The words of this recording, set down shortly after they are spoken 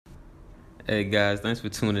Hey guys, thanks for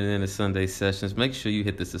tuning in to Sunday Sessions. Make sure you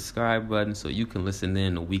hit the subscribe button so you can listen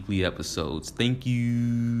in to weekly episodes. Thank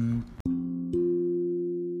you.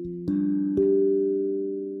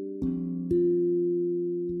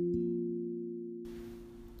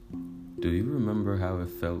 Do you remember how it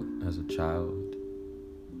felt as a child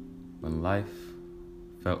when life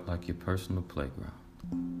felt like your personal playground?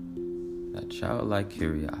 That childlike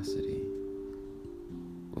curiosity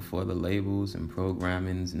before the labels and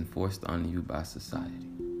programmings enforced on you by society.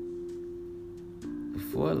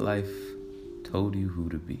 Before life told you who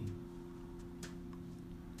to be.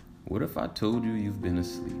 What if I told you you've been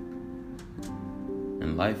asleep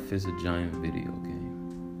and life is a giant video game?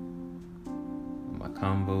 My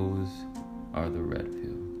combos are the red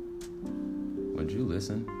pill. Would you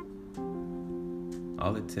listen?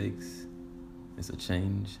 All it takes is a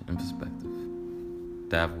change in perspective.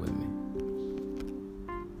 Dive with me.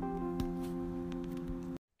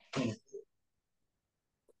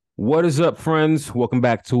 What is up, friends? Welcome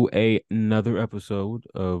back to another episode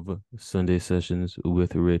of Sunday Sessions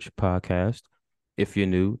with Rich podcast. If you're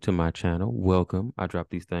new to my channel, welcome. I drop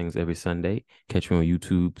these things every Sunday. Catch me on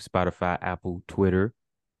YouTube, Spotify, Apple, Twitter,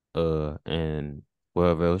 and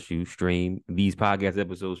wherever else you stream these podcast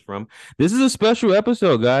episodes from. This is a special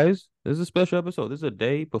episode, guys. This is a special episode. This is a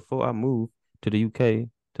day before I move to the UK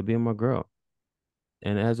to be with my girl.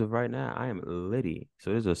 And as of right now, I am litty.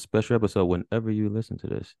 So this is a special episode whenever you listen to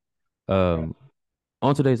this. Um,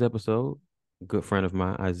 on today's episode, a good friend of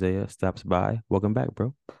mine, Isaiah, stops by. Welcome back,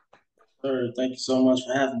 bro. Sir, thank you so much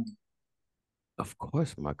for having me. Of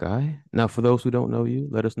course, my guy. Now, for those who don't know you,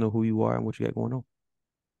 let us know who you are and what you got going on.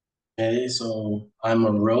 Okay, so I'm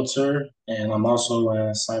a realtor and I'm also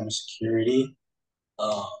in cybersecurity.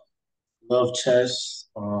 Uh, love chess.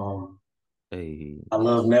 Hey, I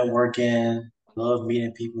love networking. I love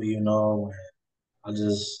meeting people, and I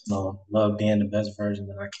just, love being the best version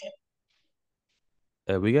that I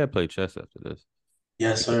can. we gotta play chess after this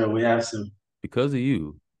Yes, because sir. We have to. because of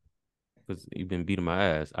you, because you've been beating my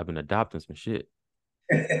ass. I've been adopting some shit,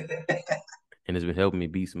 and it's been helping me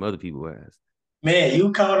beat some other people's ass. Man,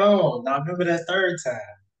 you caught on. Now, I remember that third time.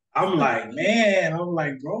 I'm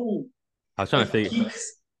like, bro, I was trying like to he figure,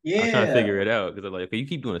 keeps, I was trying to yeah, figure it out because I'm like, okay, you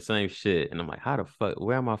keep doing the same shit, and I'm like, how the fuck,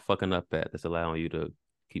 where am I fucking up at? That's allowing you to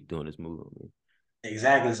keep doing this move on me.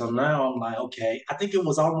 exactly. So now I'm like, okay, I think it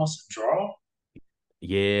was almost a draw.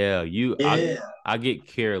 Yeah, you, Yeah, I get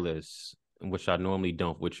careless, which I normally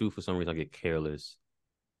don't. With you, for some reason, I get careless,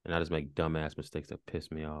 and I just make dumbass mistakes that piss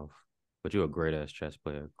me off. But you're a great ass chess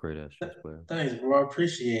player, great ass chess player, thanks, bro. I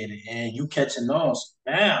appreciate it. And you catching on. So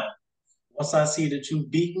now, once I see that you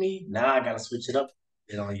beat me, now I gotta switch it up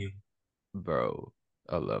a bit on you. bro.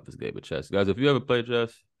 I love this game of chess, guys. If you ever play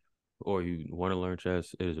chess or you want to learn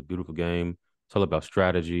chess, it is a beautiful game. It's all about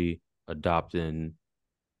strategy, adopting.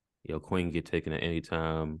 Queen get taken at any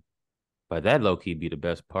time. But that low key be the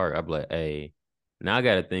best part. I'd be like, hey, now I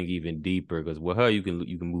gotta think even deeper because with her you can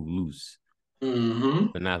move loose. Mm-hmm.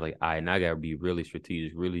 But now it's like, all right, now I gotta be really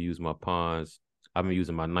strategic, really use my pawns. I've been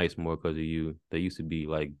using my knights more because of you. They used to be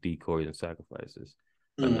like decoys and sacrifices.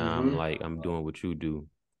 But now I'm Mm-hmm. like, I'm doing what you do,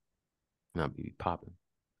 and I be popping.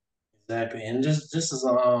 Exactly. And just as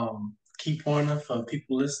a key pointer for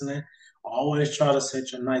people listening, always try to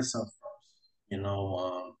set your nights up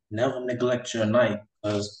first. Never neglect your night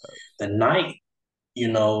because the night,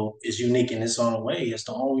 is unique in its own way. It's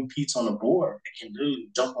the only piece on the board that can really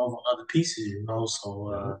jump over other pieces.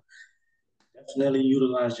 So Yep. definitely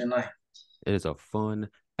utilize your night. It is a fun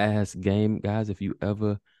ass game, guys. If you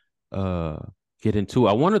ever uh get into it.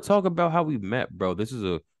 I want to talk about how we met, bro. This is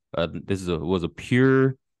a was a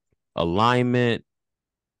pure alignment,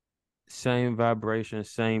 same vibration,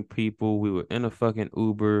 same people. We were in a fucking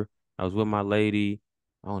Uber. I was with my lady.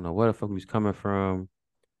 I don't know where the fuck we was coming from.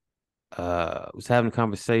 Was having a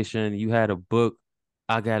conversation. You had a book.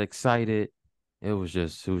 I got excited. It was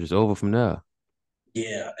just over from there.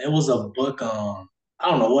 Yeah, it was a book. I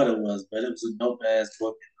don't know what it was, but it was a dope ass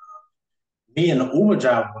book. Me and the Uber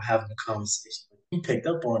driver were having a conversation. He picked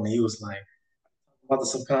up on it. He was like, about the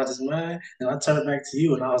subconscious mind. And I turned back to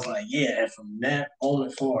you and I was like, yeah. And from that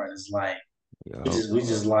moment forward, it's like we Yo, just we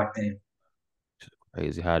just locked in.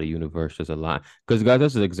 crazy how the universe just aligned. Because guys,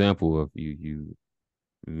 that's an example of you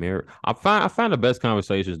mirror. I find the best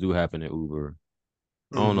conversations do happen in Uber.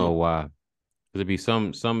 I don't Hmm. know why. There'd be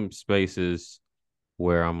some spaces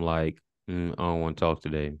where I'm like, I don't want to talk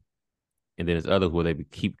today. And then there's others where they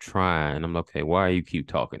keep trying. And I'm like, okay, why you keep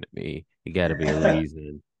talking to me? It got to be a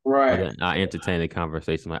reason. But Right. then I entertain the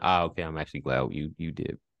conversation like, okay, I'm actually glad you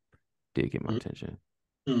did get my attention.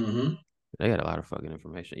 Hmm. They got a lot of fucking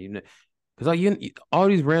information. Because Because like all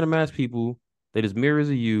these random ass people that is mirrors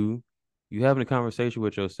of you, you having a conversation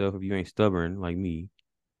with yourself if you ain't stubborn like me.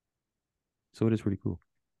 So it is pretty cool.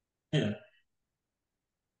 Yeah.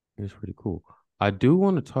 It's pretty cool. I do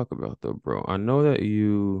want to talk about though, bro. I know that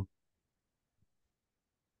you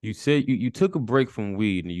said you took a break from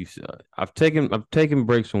weed, and you said I've taken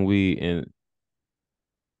breaks from weed, and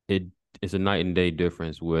it is a night and day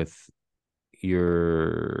difference with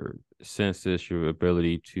your senses, your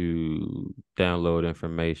ability to download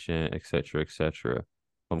information, etc., etc.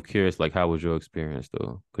 I'm curious, like, how was your experience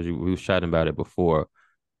though? Because we was chatting about it before,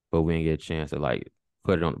 but we didn't get a chance to like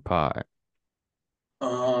put it on the pod.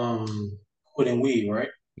 Quitting weed, right?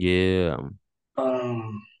 Yeah.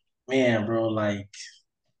 Um, Man, bro, like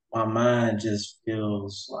my mind just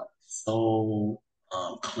feels like so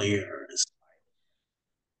clear.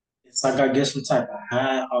 It's like I get some type of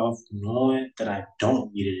high off knowing that I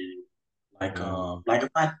don't need it anymore. Mm-hmm. Like if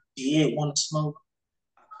I did want to smoke,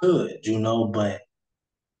 I could, but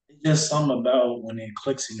it's just something about when it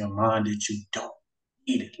clicks in your mind that you don't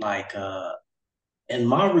need it. And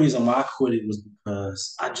my reason why I quit it was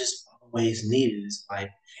because I just always needed it. It's like,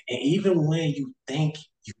 and even when you think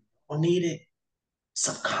you don't need it,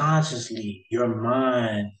 subconsciously your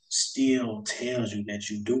mind still tells you that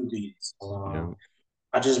you do need it. Yeah.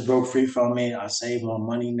 I just broke free from it. I save more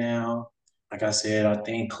money now. Like I said, I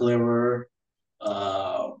think clearer.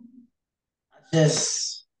 Uh, I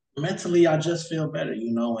just mentally, I just feel better.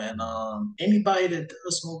 And anybody that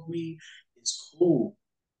does smoke weed, it's cool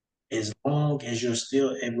as long as you're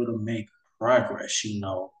still able to make progress.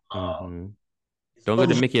 Mm-hmm. It's Don't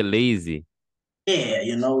let it so make you lazy. yeah,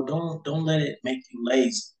 don't let it make you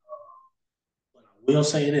lazy. But I will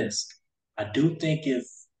say this. I do think if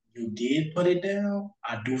you did put it down,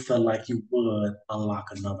 I do feel like you would unlock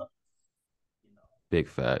another, you know. Big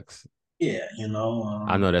facts. Yeah,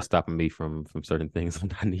 I know that's stopping me from certain things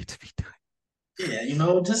I need to be doing.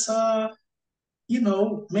 yeah, just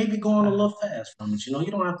maybe going a little fast from it. You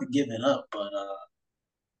don't have to give it up, but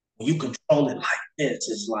when you control it like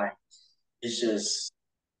this, it's just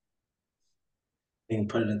being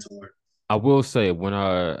put it into work. I will say when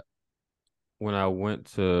I went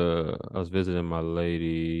to I was visiting my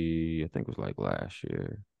lady, I think it was like last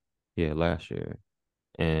year. Yeah, last year.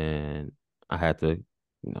 And I had to,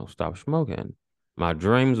 stop smoking. My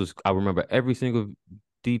dreams was I remember every single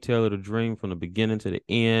detail of the dream from the beginning to the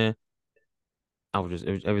end.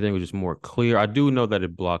 Everything was just more clear. I do know that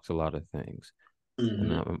it blocks a lot of things.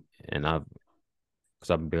 And Hmm. I and I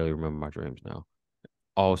because I barely remember my dreams now.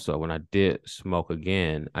 Also, when I did smoke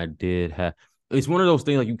again, I did have it's one of those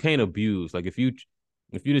things like you can't abuse. Like if you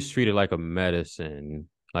just treat it like a medicine,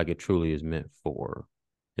 like it truly is meant for,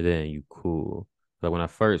 then you cool. Like when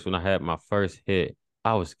I had my first hit,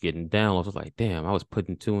 I was getting down. I was like, damn, I was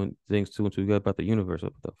putting two and two together about the universe.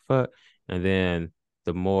 What the fuck? And then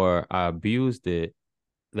the more I abused it,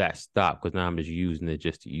 that stopped because now I'm just using it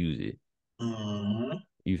just to use it. Hmm.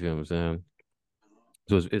 You feel what I'm saying?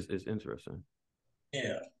 So it's interesting.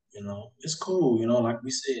 Yeah, it's cool. Like we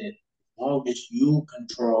said, as long as you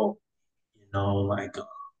control, like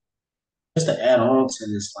just to add on to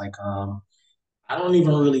this, I don't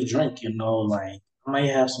even really drink. Like I might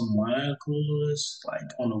have some wine coolers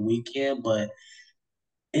like on the weekend, but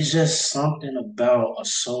it's just something about a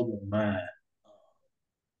sober mind.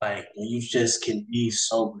 Like when you just can be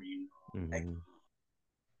sober. Like Hmm.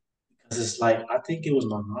 because it's like I think it was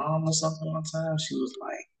my mom or something one time. She was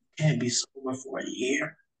like, "You can't be sober for a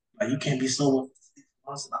year. Like you can't be sober for 6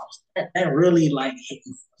 months." And I was that really like hit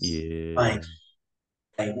me. Yeah. Like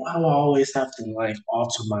like why do I always have to like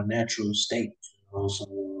alter my natural state?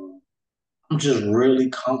 So I'm just really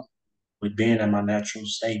comfortable with being in my natural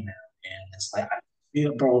state now. And it's like I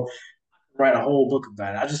feel, bro, write a whole book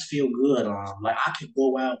about it. I just feel good. Like I could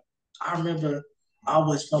go out. I remember I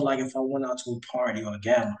always felt like if I went out to a party or a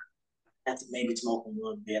gathering, I had to maybe smoke a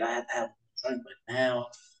little bit. I had to have a drink, but now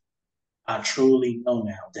I truly know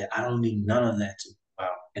now that I don't need none of that to go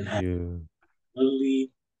out and have Yeah.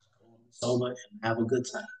 literally sober and have a good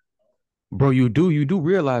time. Bro, you do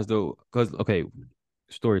realize though, because okay,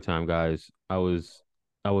 story time, guys. I was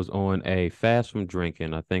on a fast from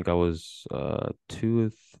drinking. I think I was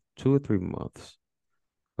 2 or 3 months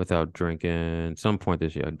without drinking. Some point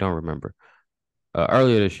this year, I don't remember.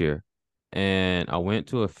 Earlier this year, and I went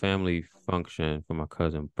to a family function for my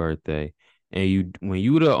cousin's birthday. And when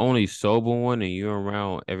you the only sober one and you're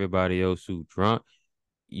around everybody else who drunk,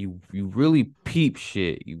 you really peep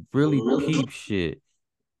shit. You really peep shit.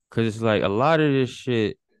 Cause it's like a lot of this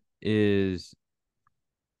shit is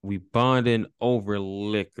we bonding over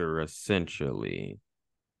liquor essentially.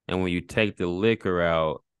 And when you take the liquor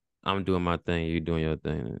out, I'm doing my thing, you doing your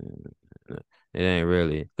thing. It ain't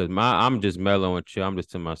really because I'm just mellow and chill. I'm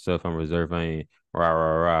just to myself. I'm reserved. I ain't rah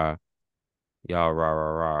rah rah. Y'all rah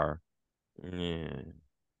rah rah. Yeah.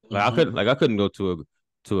 Hmm. I couldn't go to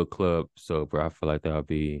a club sober. I feel like that would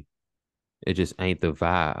be it just ain't the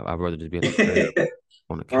vibe. I'd rather just be at the crib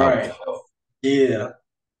on the Right. couch. Yeah.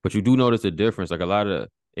 But you do notice a difference. Like a lot of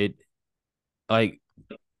it like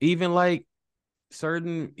even like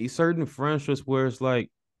certain friendships where it's like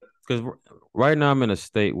because right now I'm in a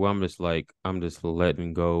state where I'm just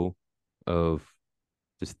letting go of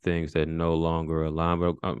just things that no longer align.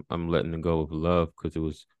 But I'm letting go of love because it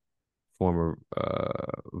was former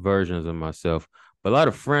versions of myself. But a lot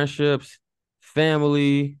of friendships,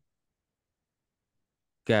 family,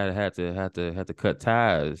 gotta have to cut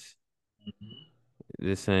ties.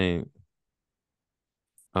 This ain't.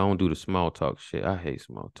 I don't do the small talk shit. I hate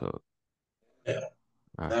small talk. Yeah.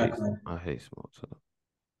 Exactly. I hate small talk.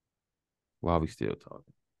 While we still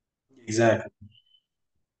talking, Exactly.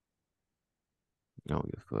 I don't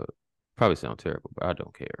give a fuck. Probably sound terrible, but I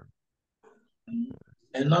don't care.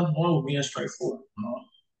 And nothing wrong with being straightforward. You know?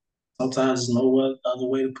 Sometimes there's no other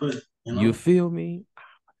way to put it. You You know. feel me?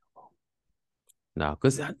 No,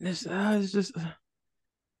 because it's just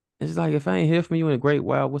it's like if I ain't hear from you in a great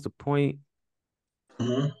while, what's the point?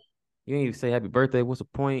 Hmm. You ain't even say happy birthday. What's the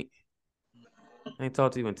point? I ain't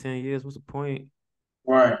talked to you in 10 years. What's the point?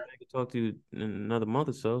 Right. I can talk to you in another month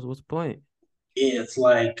or so. So what's the point? Yeah. It's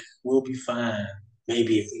like we'll be fine.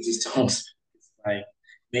 Maybe if we just don't. It's like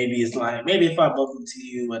maybe if I bump into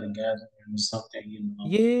you at a gathering or something, you know.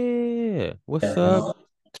 Yeah. What's Yeah. up?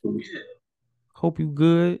 Yeah. Hope you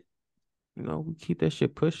good. You know, we keep that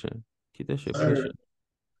shit pushing. Keep that shit Sir. pushing.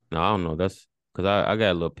 No, I don't know. That's because I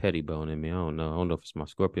got a little petty bone in me. I don't know. I don't know if it's my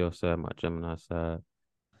Scorpio side, my Gemini side,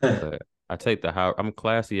 but I take the high. I'm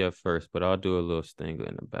classy at first, but I'll do a little stinger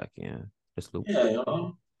in the back end. Just a little, Yeah, you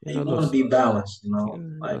know, you know, you a want to little, be balanced, you you know,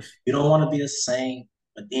 know, like you don't want to be a saint,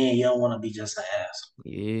 but then you don't want to be just an ass.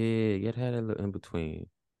 yeah, you gotta have that little in between.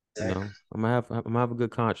 You Exactly. know, I'm gonna have a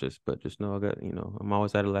good conscience, but just know I got, you know, I'm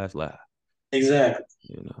always at the last laugh. Exactly.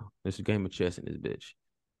 You know, it's a game of chess in this bitch.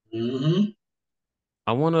 Hmm.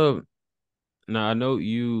 I wanna now. I know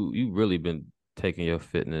you really been taking your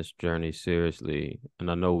fitness journey seriously,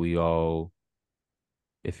 and I know we all,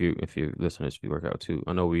 if you listeners, if you work out too,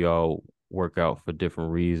 I know we all work out for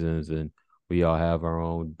different reasons, and we all have our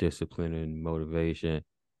own discipline and motivation.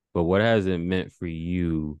 But what has it meant for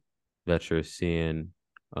you that you're seeing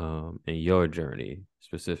in your journey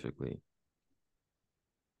specifically?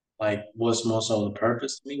 Like, what's most of the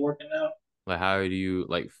purpose of me working out? Like how do you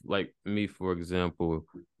like me, for example,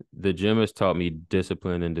 the gym has taught me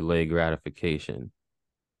discipline and delayed gratification.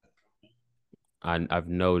 I've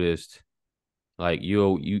noticed like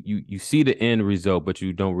you see the end result, but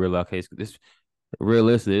you don't realize okay, this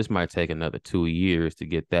realistically this might take another 2 years to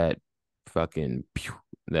get that fucking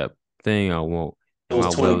that thing I want. Am I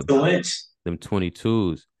Those will 22 inch. them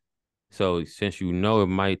 22s? So since you know it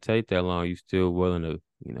might take that long, you still willing to,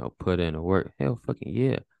 you know, put in the work. Hell fucking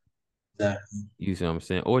yeah. Exactly. You see what I'm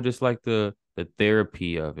saying? Or just like the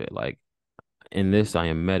therapy of it. Like in this, I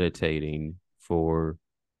am meditating for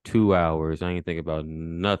 2 hours. I ain't thinking about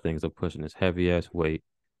nothing. So pushing this heavy ass weight,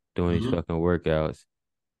 doing these Hmm. fucking workouts.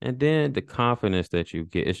 And then the confidence that you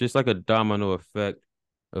get. It's just like a domino effect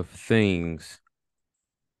of things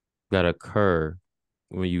that occur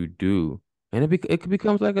when you do. And it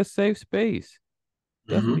becomes like a safe space.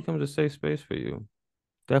 Definitely Hmm. becomes a safe space for you.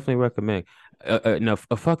 Definitely recommend. No,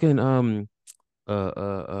 a fucking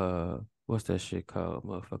what's that shit called?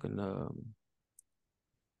 Motherfucking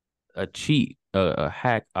a cheat, a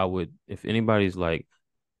hack. I would if anybody's like,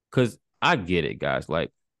 cause I get it, guys.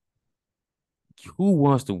 Like, who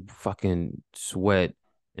wants to fucking sweat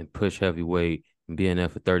and push heavy weight and be in there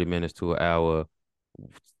for 30 minutes to an hour,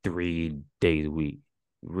 3 days a week?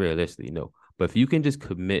 Realistically, no. But if you can just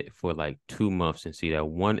commit for like 2 months and see that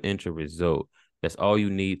 1 inch of result, that's all you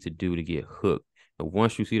need to do to get hooked. And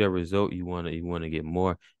once you see that result, you wanna get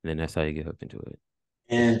more, and then that's how you get hooked into it.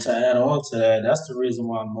 It's And to add on to that, that's the reason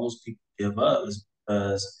why most people give up is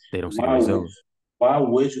because they don't see the why would result. why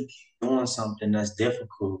would you keep doing something that's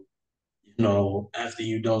difficult, you know, after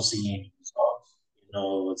you don't see any results? You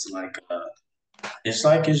know, it's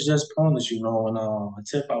just pointless, you know. And a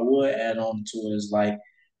tip I would add on to is like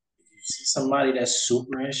if you see somebody that's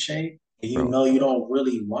super in shape and you Bro. know you don't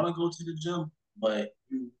really want to go to the gym, but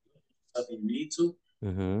you need to,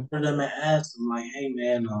 Mm-hmm. for them and ask them like, hey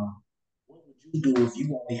man, what would you do if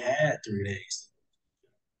you only had 3 days?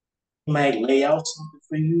 He might lay out something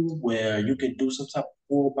for you where you could do some type of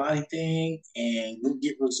full body thing and you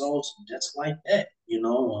get results just like that.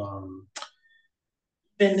 Even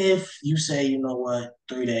if you say, you know what,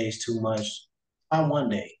 3 days too much, try one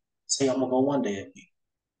day. Say I'm gonna go one day a week.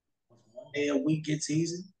 If one day a week gets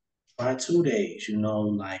easy, try 2 days.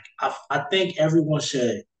 I think everyone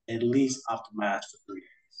should at least optimize for 3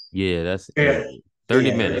 days. Yeah, that's Yeah, 30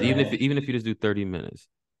 yeah, minutes. 30 minutes. Even if you just do 30 minutes.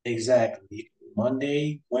 Exactly.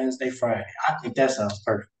 Monday, Wednesday, Friday. I think that sounds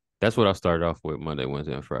perfect. That's what I started off with Monday,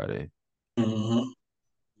 Wednesday, and Friday. Hmm.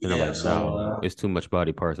 And I'm Yeah. like, So no, it's too much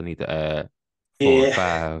body parts. I need to add four or yeah,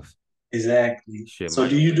 five. exactly. Shit So might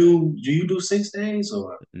do you do 6 days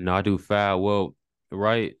or? no, I do five. Well,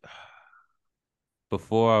 right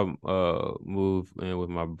before I moved in with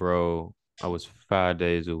my bro, I was 5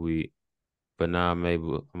 days a week. But now I'm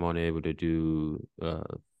only able to do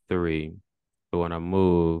 3. But when I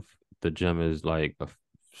move, the gym is like a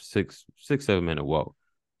 7 minute walk.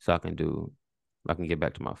 So I can get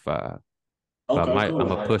back to my 5. But Okay, I'm cool.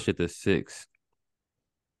 gonna push it to 6.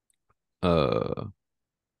 Uh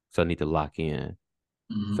so I need to lock in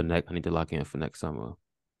Hmm. I need to lock in for next summer.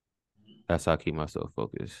 That's how I keep myself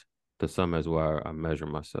focused. The summer is where I measure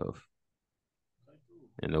myself.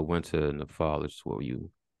 And the winter and the fall is where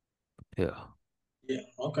you prepare. Yeah.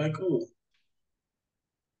 Okay, cool.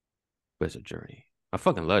 But it's a journey. I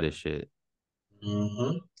fucking love this shit.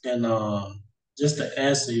 And just to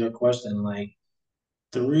answer your question, like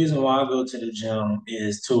the reason why I go to the gym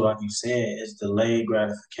is too, like you said, is delayed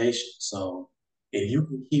gratification. So if you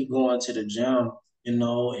can keep going to the gym,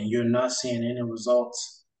 and you're not seeing any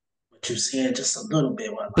results, but you're seeing just a little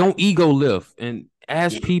bit, what like, Don't ego lift and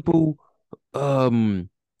ask yeah, people. Um,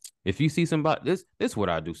 if you see somebody, this is what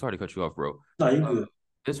I do. Sorry to cut you off, bro. no, you Uh, good.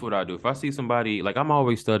 this is what I do. If I see somebody, like I'm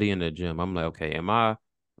always studying the gym. I'm like, okay,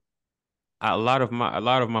 a lot of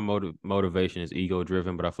my motivation is ego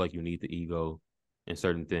driven, but I feel like you need the ego in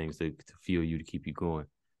certain things to fuel you to keep you going.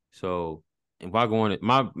 So, and while going,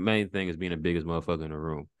 my main thing is being the biggest motherfucker in the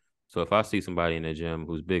room. So if I see somebody in the gym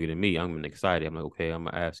who's bigger than me, I'm excited. I'm like, okay, I'm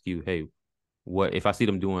gonna ask you, hey, what if I see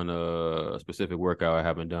them doing a specific workout I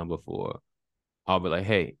haven't done before? I'll be like,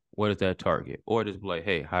 hey, what is that target? Or just be like,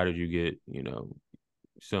 hey, how did you get,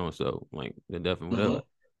 so and so, like the definitely Hmm. whatever.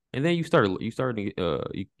 And then you start to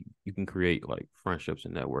you can create like friendships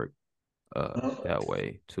and network that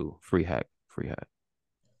way too. Free hack.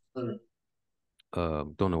 Don't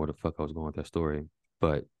know where the fuck I was going with that story,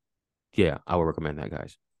 but yeah, I would recommend that,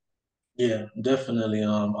 guys. Yeah, definitely.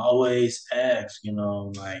 Always ask,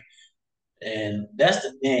 like, and that's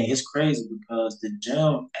the thing. It's crazy because the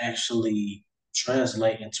gym actually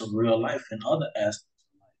translate into real life and other aspects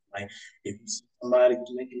of life. Like if you see somebody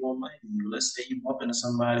who's making more money than you, let's say you bump into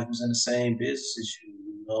somebody who's in the same business as you,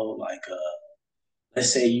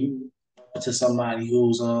 let's say you bump into somebody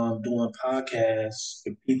who's doing podcasts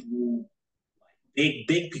with people who big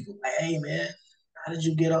people. Like, hey man, how did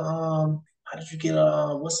you get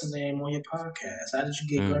what's the name on your podcast? How did you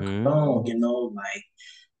get Grant Mm-hmm. Cardone? Like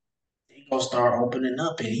they gonna start opening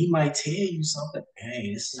up and he might tell you something.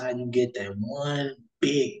 Hey, this is how you get that one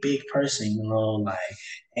big person, like,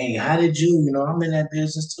 hey, how did I'm in that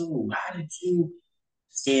business too. How did you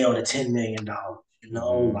scale to $10 million?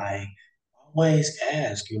 Mm-hmm. Like always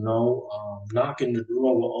ask, knocking the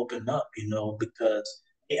door will open up, because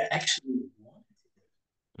they actually want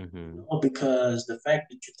Mm-hmm. because the fact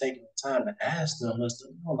that you're taking the time to ask them lets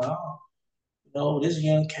them know, like, oh, this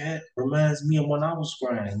young cat reminds me of when I was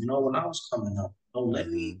grinding, when I was coming up.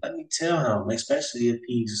 Mm-hmm. Let me tell him, especially if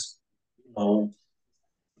he's,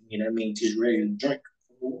 that means he's ready to drink.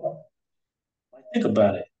 Like, think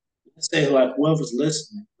about it. Let's say, like, whoever's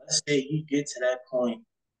listening, let's say you get to that point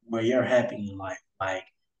where you're happy in life, like,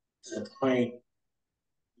 to the point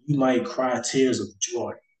you might cry tears of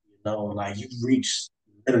joy, like you've reached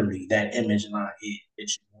literally that image in our head that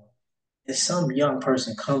you want. And some young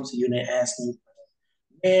person comes to you and they ask you,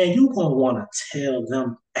 man, you gonna want to tell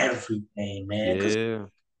them everything, man, because Yeah.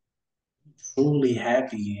 you're truly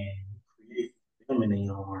happy and you create fulfillment in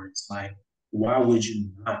your heart. It's like, why would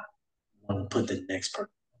you not want to put the next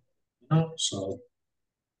person? So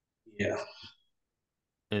yeah.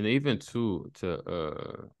 And even too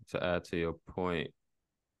to add to your point,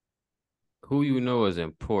 who you know is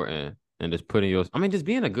important and just putting your I mean just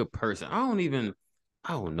being a good person. I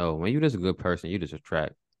don't know. When you're just a good person, you just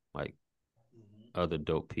attract like other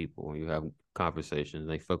dope people when you have conversations,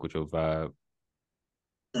 they fuck with your vibe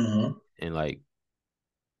Mm-hmm. and like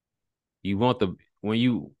you want when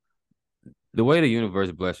you the way the universe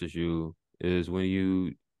blesses you is when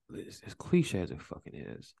you it's as cliche as it fucking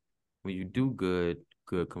is. When you do good,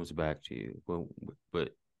 good comes back to you.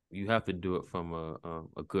 But you have to do it from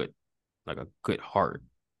a good like a good heart.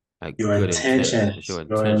 like Your good intentions, your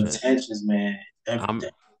your intentions. intentions, man, I'm everything.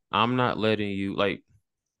 I'm not letting you like,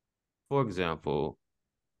 for example,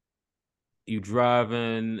 you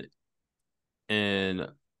driving and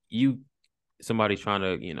you somebody trying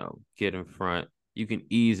to, get in front, you can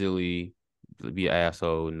easily be an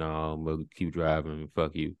asshole. No, I'm gonna keep driving,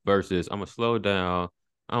 fuck you. Versus I'm gonna slow down.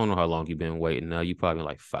 I don't know how long you've been waiting now. You probably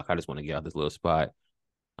like, fuck, I just want to get out this little spot.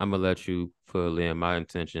 I'm gonna let you pull in. My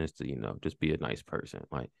intention is to, just be a nice person.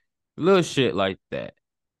 Like little shit like that.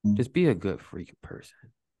 Just be a good freaking person.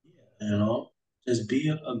 You know, just be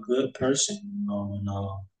a good person. And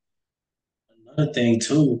another thing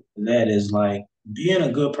too, that is like being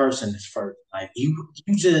a good person is first. Like But you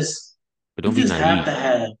don't be just have to naive.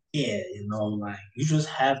 have, yeah, like you just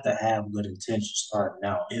have to have good intentions starting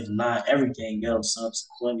out. If not, everything else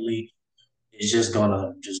subsequently is just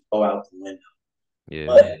gonna just go out the window. Yeah.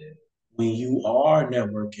 But when you are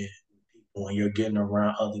networking with people and you're getting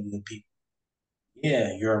around other good people,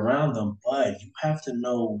 yeah, you're around them, but you have to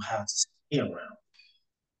know how to stay around.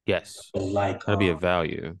 Yes. So like Gotta be a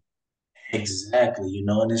value. exactly,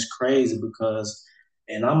 and it's crazy because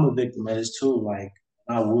and I'm a victim of this too. Like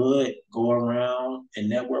I would go around and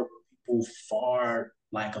network with people far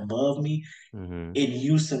like above me. Mm-hmm. It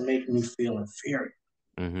used to make me feel inferior.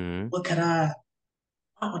 Mm-hmm. What could I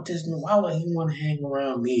why would he want to hang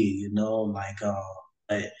around me? Like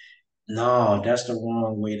no, that's the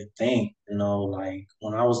wrong way to think. Like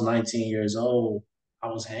when I was 19 years old, I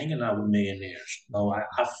was hanging out with millionaires.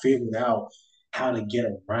 I figured out how to get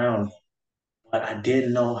around them, but I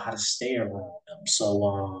didn't know how to stay around them.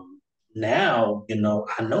 So now,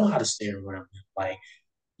 I know how to stay around them. Like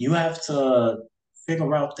you have to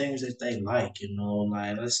figure out things that they like.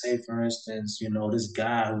 Like let's say for instance, this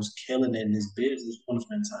guy who's killing it in his business, you want to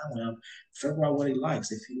spend time with him, figure out what he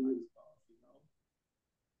likes. If he likes golf,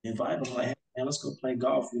 invite him like, hey man, let's go play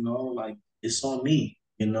golf. Like it's on me.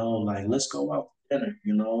 Like let's go out to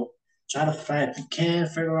dinner. Try to find if you can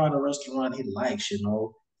figure out a restaurant he likes.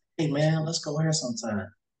 Hey man, let's go here sometime.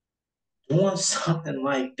 Doing something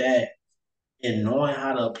like that and knowing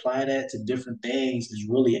how to apply that to different things is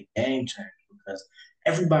really a game changer because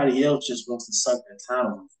everybody else just wants to suck their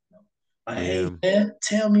time with. Like, hey Yeah. man,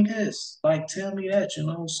 tell me this, like tell me that.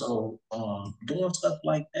 So doing stuff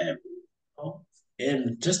like that,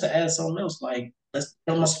 and just to add something else, like let's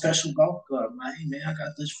give them a special golf club. Like, hey man, I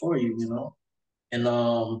got this for you. And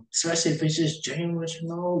especially if it's just genuine,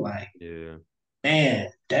 like Yeah. man,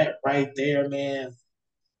 that right there, man,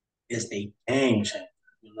 is a game changer.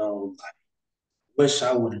 Like wish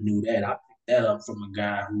I would have knew that. I picked that up from a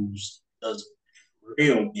guy who's does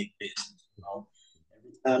real big business.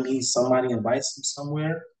 Every time somebody invites him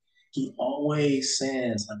somewhere, he always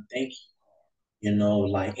sends a thank you.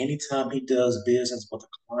 Like anytime he does business with a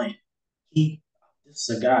client, he this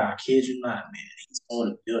is a guy, I kid you not, man. He's sold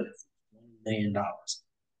a building for $1 million.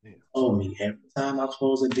 Yeah. Told me every time I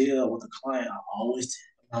close a deal with a client, I always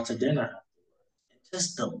take him out to dinner. And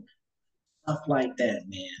just the stuff like that,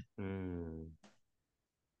 man. Mm.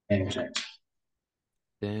 Game changer.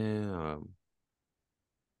 Damn. I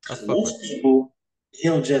Because fuck with most people,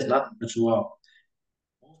 they'll just not to put you off.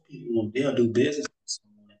 Most people, they'll do business with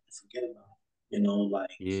someone and forget about it. Like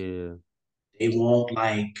yeah. they won't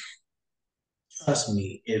like. Trust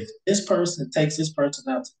me, if this person takes this person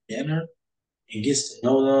out to dinner and gets to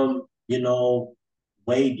know them,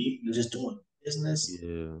 way deeper than just doing business,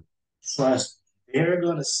 Yeah. trust me, they're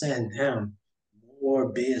gonna send him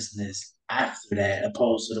more business after that,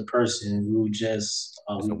 opposed to the person who just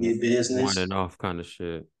It's a we get one business. and off kind of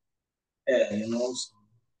shit. Yeah.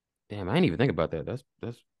 Damn, I didn't even think about that.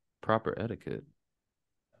 That's proper etiquette.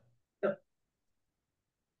 So,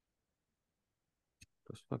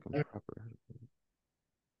 That's fucking yeah. proper etiquette.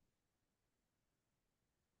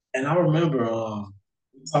 And I remember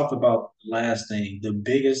we talked about the last thing, the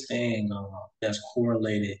biggest thing that's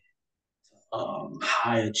correlated to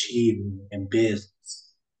high achievement in business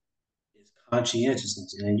is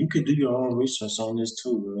conscientiousness. And you could do your own research on this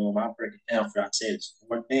too. I break it down for you. I say it's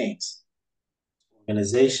four things: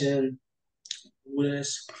 organization,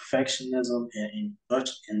 prudence, perfectionism,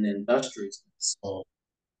 and industriousness. So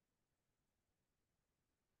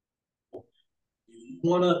you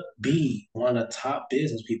want to be one of the top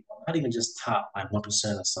business people, not even just top, like 1%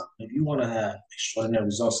 or something. If you want to have extraordinary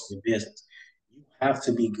results in your business, you have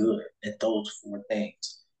to be good at those four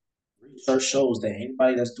things. Research shows that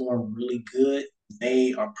anybody that's doing really good,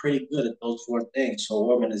 they are pretty good at those four things. So,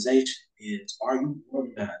 organization is, are you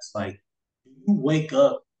organized? Like, do you wake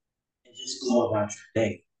up and just go about your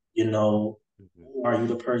day? Mhm. Or are you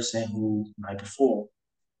the person who, like before,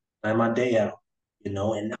 plan my day out, and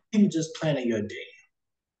not even just planning your day.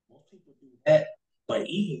 that. But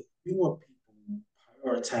even fewer people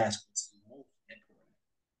prioritize what's most important.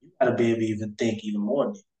 You gotta be able to even think even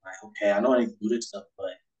more deep. Like, okay, I know I need to do this stuff, but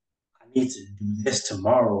I need to do this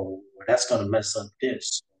tomorrow, or that's gonna mess up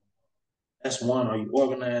this. That's one. Are you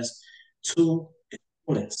organized? Two,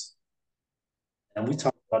 importance. And we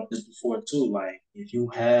talked about this before too. Like, if you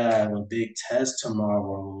have a big test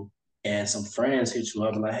tomorrow and some friends hit you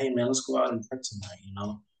up, like, hey man, let's go out and drink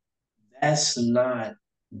tonight, that's not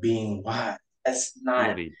being wise. That's You not,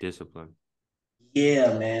 gotta be disciplined.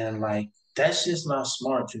 yeah, man. Like, that's just not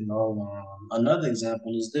smart. Another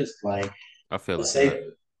example is this. Like, I feel let's like that. say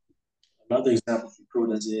another example for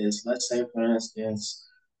prudence is, let's say, for instance,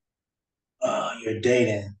 you're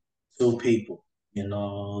dating two people.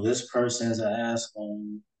 This person's an asshole,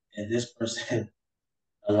 and this person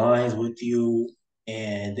aligns with you,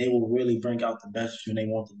 and they will really bring out the best of you, and they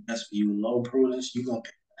want the best for you. Low prudence, you're gonna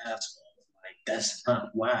pick the asshole. Like, that's not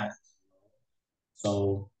wise.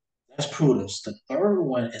 So that's prudence. The third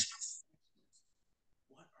one is,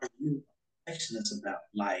 what are you perfectionist about?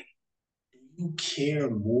 Like, do you care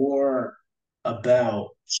more about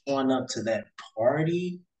showing up to that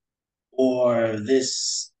party or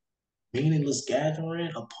this meaningless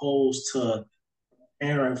gathering opposed to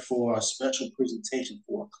preparing for a special presentation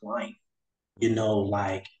for a client?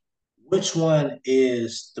 Like, which one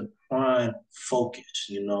is the prime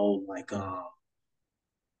focus?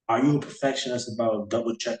 Are you a perfectionist about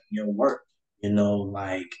double checking your work?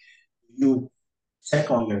 Like, you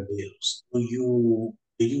check on your bills? Do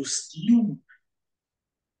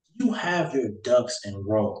you have your ducks in a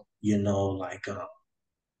row?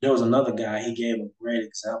 There was another guy. He gave a great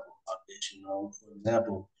example about this. For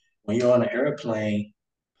example, when you're on an airplane,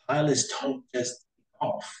 pilots don't just take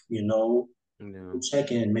off. Yeah.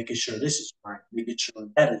 Check in, making sure this is right, making sure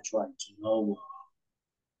that is right.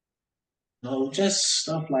 Just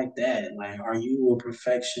stuff like that. Like, are you a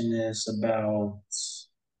perfectionist about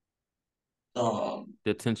um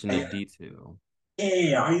The attention to detail.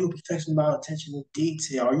 yeah, are you a perfectionist about attention to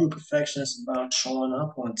detail? Are you a perfectionist about showing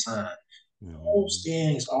up on time? Those Hmm.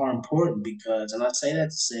 things are important because, and I say that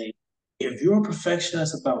to say, if you're a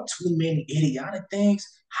perfectionist about too many idiotic things,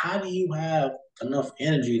 how do you have enough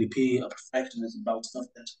energy to be a perfectionist about stuff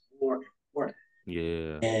that's more important?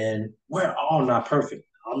 Yeah. And we're all not perfect.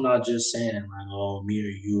 I'm not just saying like, oh, me or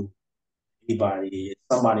you, anybody,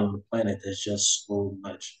 somebody on the planet that's just so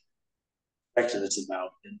much perfectionist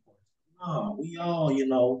about it. No, we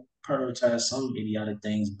all, prioritize some idiotic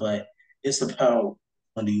things, but it's about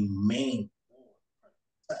what do you mean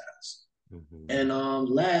prioritize? Hmm. And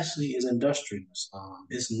lastly is industrious.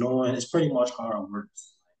 It's pretty much hard work.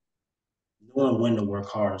 Knowing when to work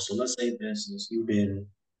hard. So let's say, for instance, you've been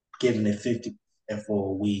giving it 50% for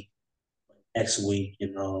a week. Next week,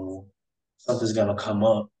 something's gonna come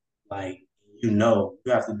up. Like, you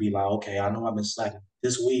have to be like, okay, I know I've been slacking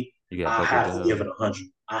this week. You gotta I buckle have to give it down. 100.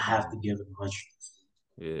 I have to Mhm. give it 100.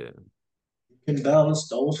 Yeah. You can balance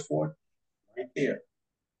those four right there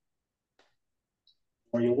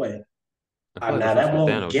on your way. I feel like Now that's on that some won't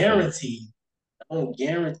Thanos shit. guarantee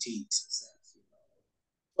success,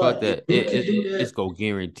 I feel like but if that you can do it's that, go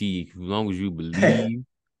guarantee as long as you believe and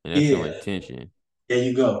that's your yeah, intention. there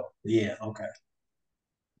you go. Yeah, okay.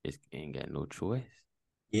 It ain't got no choice.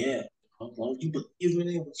 Yeah. As long as you believe in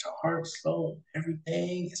it with your heart, soul,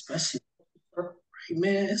 everything, especially right,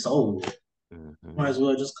 man, it's over. Might Hmm. as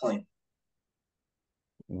well just claim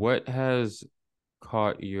What has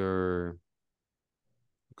caught your?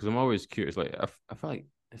 Because I'm always curious. Like I feel like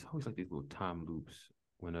it's always like these little time loops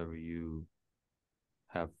whenever you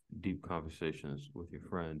have deep conversations with your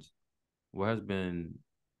friends. What has been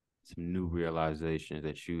some new realizations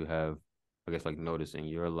that you have, I guess, like noticed in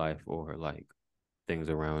your life or like things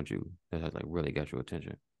around you that has like really got your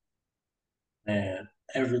attention? man,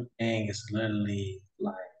 everything is literally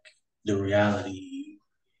like the reality.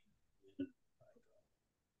 The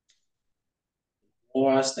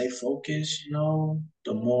more I stay focused,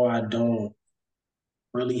 the more I don't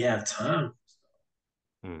really have time.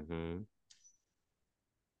 Mm-hmm.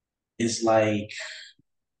 It's like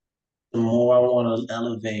the more I want to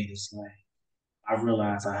elevate, it's like I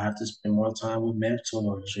realize I have to spend more time with mentors,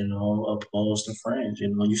 opposed to friends.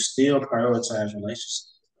 You still prioritize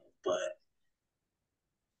relationships, but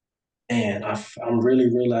man, I'm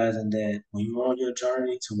really realizing that when you're on your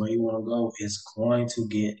journey to where you want to go, it's going to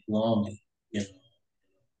get lonely. You know,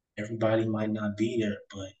 everybody might not be there,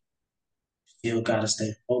 but you still got to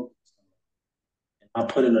stay focused. I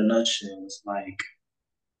put in a nutshell, it's like,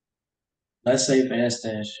 let's say, for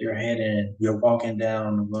instance, you're walking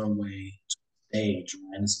down the runway stage,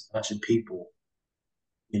 right? And it's a bunch of people,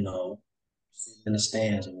 you know. sitting in the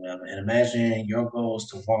stands or whatever. And imagine your goal is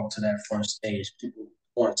to walk to that front stage. People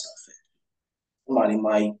point stuff at you. Somebody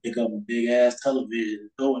might pick up a big ass television and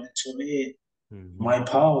throw it at your head. You Mm-hmm. might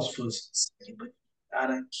pause for a second, but you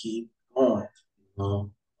gotta keep going.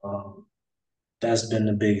 You know? That's been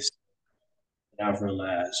the biggest thing I've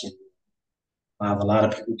realized. You know? I have a lot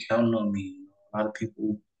of people counting on me. You know? A lot of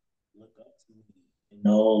people look up to me. You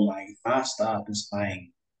know, like if I stop, it's like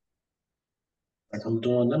I'm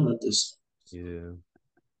doing them at this. Yeah.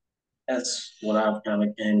 That's what I've kind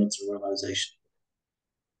of came into realization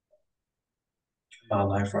in my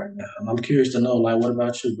life right now. And I'm curious to know, like, what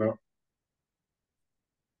about you, bro?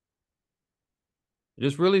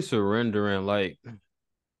 Just really surrendering, like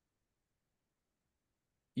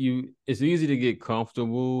it's easy to get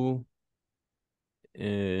comfortable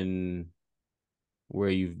in where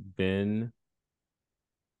you've been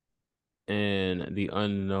and the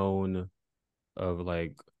unknown of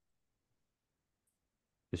like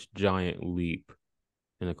this giant leap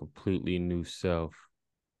in a completely new self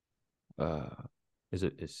uh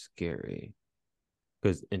is scary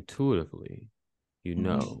because intuitively you Mm-hmm.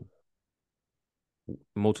 know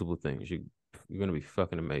multiple things. You're gonna be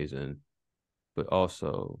fucking amazing, but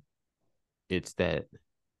also it's that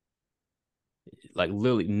like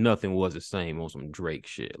literally nothing was the same on some Drake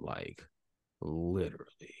shit, like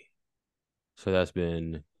literally. So that's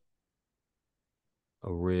been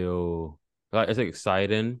a real like it's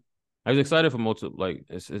exciting. I was excited for multiple like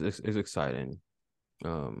it's exciting.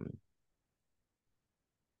 Um,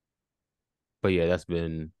 but yeah, that's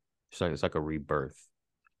been it's like a rebirth.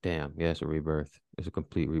 Damn, yeah, it's a rebirth. It's a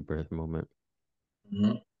complete rebirth moment.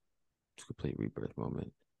 Mm-hmm. It's a complete rebirth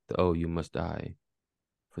moment. The oh, you must die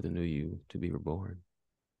for the new you to be reborn.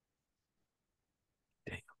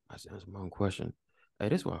 Damn, that's my own question. Hey,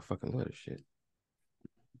 this is why I fucking love this shit.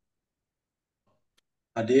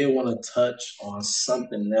 I did want to touch on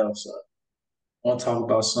something else. I want to talk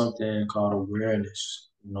about something called awareness.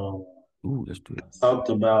 You know, Ooh, let's do it. I talked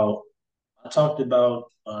about I talked about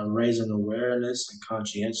raising awareness and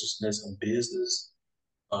conscientiousness in business.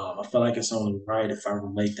 I feel like it's only right if I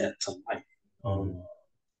relate that to life. You know,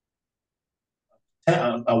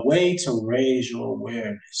 Mm-hmm. a way to raise your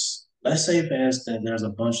awareness. Let's say, for instance, there's a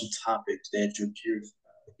bunch of topics that you're curious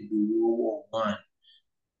about. It could be World War One.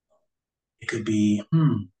 It could be,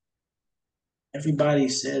 everybody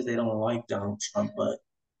says they don't like Donald Trump, but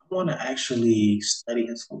I want to actually study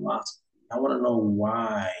his philosophy. I want to know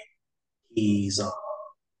why he's. I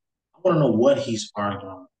want to know what he's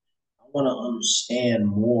arguing. I want to understand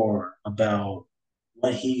more about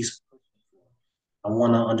what he's pushing for. I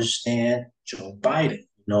want to understand Joe Biden.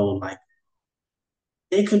 You know, like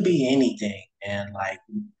it could be anything, and like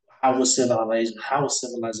how was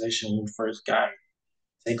civilization when we first got here.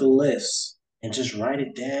 Take a list and just write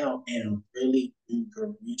it down and really do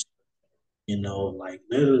your research. You know, like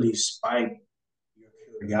literally spike your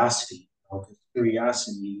curiosity. You know, because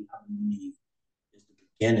curiosity, I believe, is the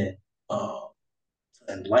beginning to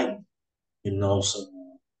enlighten. You know, so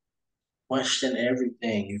question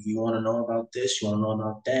everything. If you want to know about this, you want to know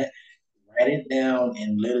about that, write it down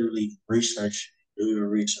and literally research. Do your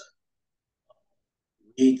research.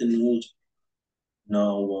 Read the news.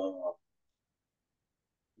 Know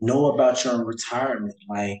about your retirement.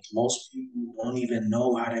 Like most people don't even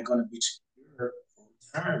know how they're gonna be secure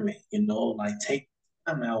for retirement. You know, like take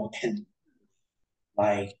time out and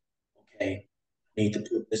like, okay, I need to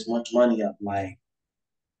put this much money up. Like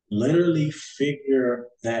literally figure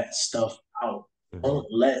that stuff out. Mm-hmm. Don't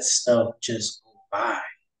let stuff just go by.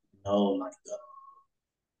 You know, like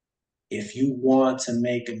if you want to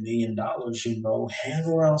make $1 million, you know, hang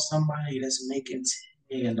around somebody that's making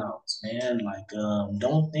 $10 million, man. Like,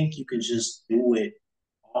 don't think you can just do it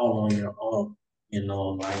all on your own. You know,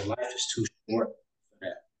 like life is too short for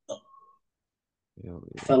that. Hell I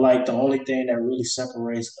yeah. feel like the only thing that really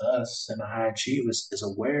separates us and the high achievers is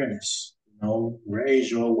awareness. You know,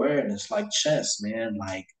 raise your awareness like chess, man.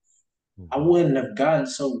 Like I Mm-hmm. wouldn't have gotten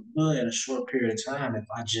so good in a short period of time if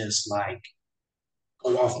I just like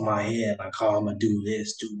go off my head, like, oh, I'm gonna do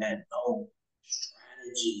this, do that. No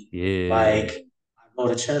strategy. Yeah. Like, I go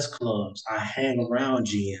to chess clubs, I hang around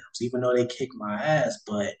GMs, even though they kick my ass,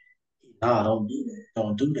 but nah, don't do that.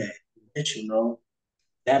 Don't do that. You know,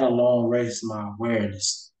 that alone raises my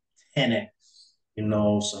awareness 10x, you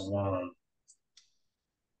know. So,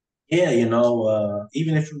 yeah,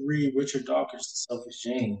 even if you read Richard Dawkins' The Selfish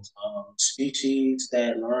Genes, species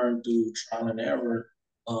that learn through trial and error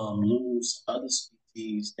lose other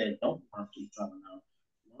species that don't learn through trial and error.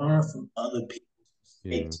 Learn from other people's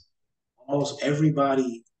Yeah. mistakes. Almost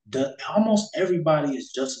everybody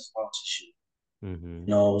is just as false as you. Mm-hmm. You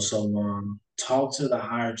know, so talk to the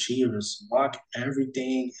higher achievers, block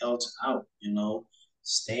everything else out, you know,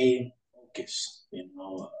 stay focused, you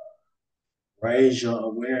know, raise your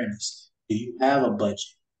awareness. Do you have a budget?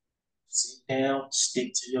 Sit down,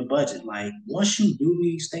 stick to your budget. Like once you do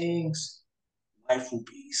these things, life will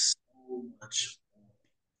be so much.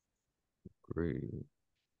 Great.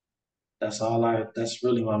 That's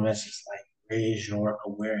really my message. Like raise your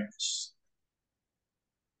awareness.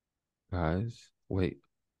 Guys, wait,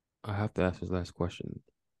 I have to ask this last question.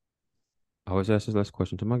 I always ask this last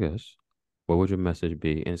question to my guests. What would your message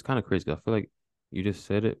be? And it's kind of crazy. I feel like you just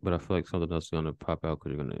said it, but I feel like something else is gonna pop out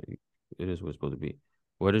because it is what it's supposed to be.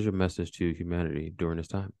 What is your message to humanity during this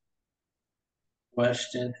time?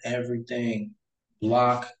 Question everything.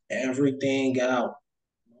 Block everything out.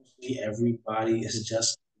 Mostly everybody is just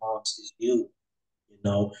as lost as you. You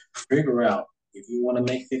know, figure out if you want to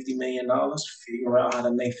make $50 million, figure out how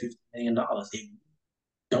to make $50 million. If you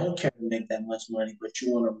don't care to make that much money, but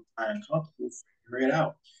you want to retire comfortable, figure it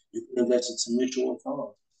out. You can invest into mutual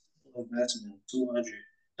funds. You can invest in $200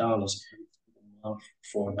 every month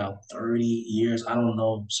for about 30 years. I don't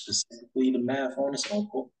know specifically the math on it,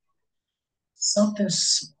 so something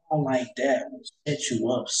small like that will set you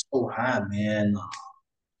up so high, man.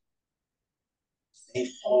 Stay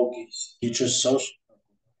focused. Get your social.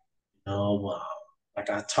 You know, like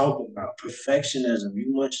I talked about, perfectionism.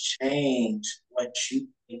 You must change what you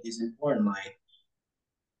think is important. Like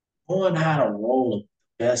knowing how to roll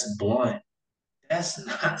a best blunt. That's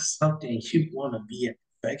not something you want to be a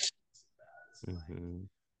perfectionist about. Mm-hmm.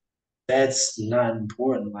 That's not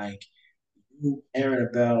important. Like you caring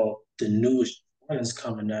about the newest Jordans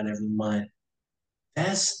coming out every month.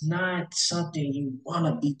 That's not something you want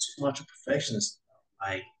to be too much a perfectionist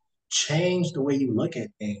about. Like change the way you look at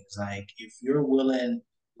things. Like if you're willing,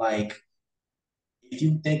 like if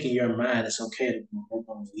you think in your mind it's okay to go broke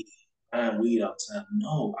on weed, buying weed all the time.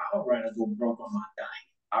 No, I would rather go broke on my diet.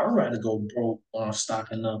 I would rather go broke on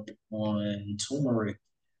stocking up on turmeric,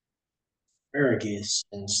 asparagus,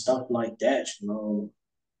 and stuff like that. You know,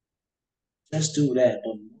 just do that.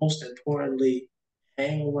 But most importantly,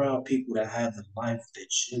 hang around people that have the life that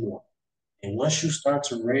you want. And once you start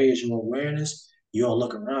to raise your awareness, you'll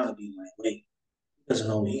look around and be like, wait, he doesn't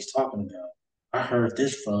know what he's talking about. I heard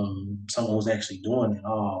this from someone who's actually doing it.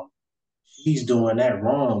 Oh, he's doing that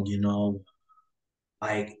wrong, you know.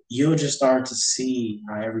 Like you'll just start to see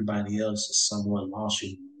how everybody else is somewhat lost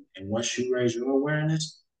you. And once you raise your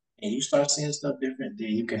awareness and you start seeing stuff different, then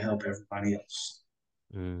you can help everybody else.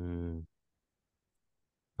 Mm.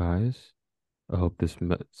 Guys, I hope this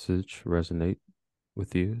message resonate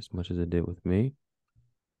with you as much as it did with me.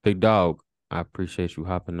 Big dog, I appreciate you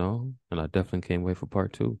hopping on, and I definitely can't wait for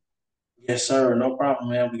part two. Yes, sir. No problem,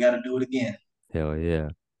 man. We got to do it again. Hell yeah.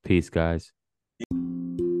 Peace, guys.